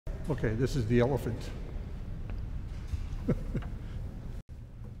Okay, this is the elephant.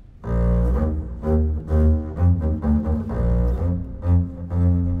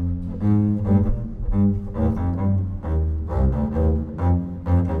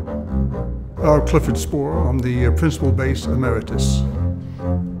 Clifford Spohr. I'm the principal bass emeritus.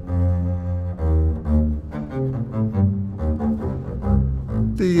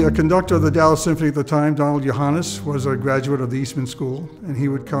 The conductor of the Dallas Symphony at the time, Donald Johannes, was a graduate of the Eastman School, and he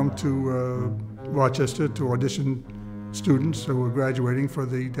would come to Rochester to audition students who were graduating for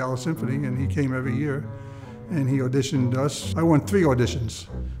the Dallas Symphony, and he came every year, and he auditioned us. I won 3 auditions,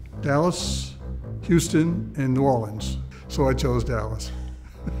 Dallas, Houston, and New Orleans, so I chose Dallas.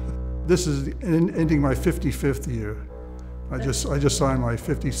 This is ending my 55th year. I just signed my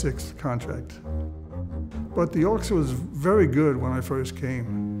 56th contract. But the orchestra was very good when I first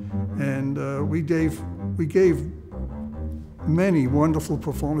came, and we gave many wonderful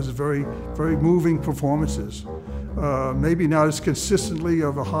performances, very moving performances. Maybe not as consistently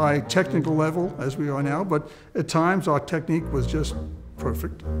of a high technical level as we are now, but at times our technique was just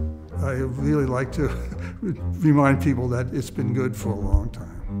perfect. I really like to remind people that it's been good for a long time.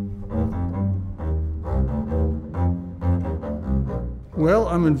 Well,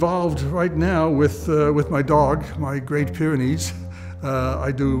 I'm involved right now with my dog, my Great Pyrenees.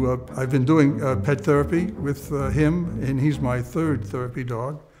 I've been doing pet therapy with him, and he's my 3rd therapy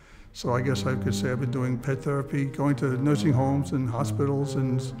dog. So I guess I could say I've been doing pet therapy, going to nursing homes and hospitals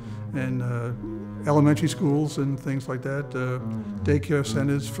and elementary schools and things like that, daycare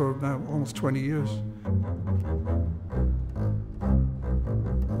centers for now almost 20 years.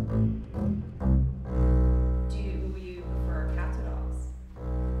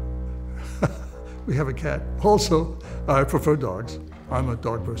 We have a cat. Also, I prefer dogs. I'm a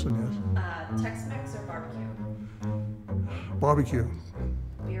dog person, yes. Tex-Mex or barbecue? Barbecue.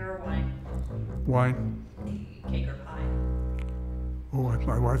 Beer or wine? Wine. Cake or pie? Oh,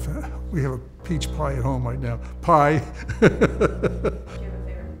 my wife, we have a peach pie at home right now. Pie. Do you have a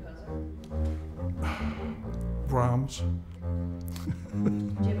favorite composer? Brahms. Do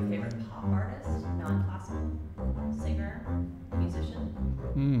you have a favorite pop artist? Non-classical? Singer? Musician?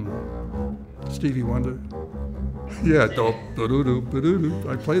 Stevie Wonder. Yeah, I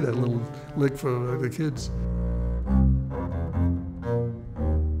play that little lick for the kids.